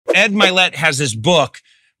Ed Mylett has this book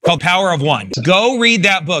called Power of One. Go read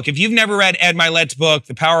that book. If you've never read Ed Mylett's book,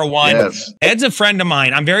 The Power of One, yes. Ed's a friend of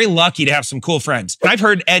mine. I'm very lucky to have some cool friends. I've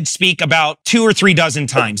heard Ed speak about 2 or 3 dozen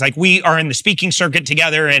times. Like, we are in the speaking circuit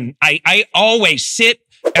together, and I always sit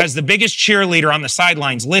as the biggest cheerleader on the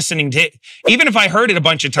sidelines listening to it, even if I heard it a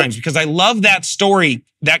bunch of times, because I love that story,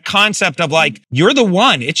 that concept of like, you're the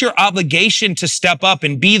one. It's your obligation to step up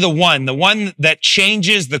and be the one that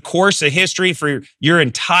changes the course of history for your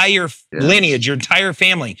entire lineage, your entire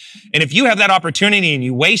family. And if you have that opportunity and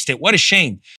you waste it, what a shame.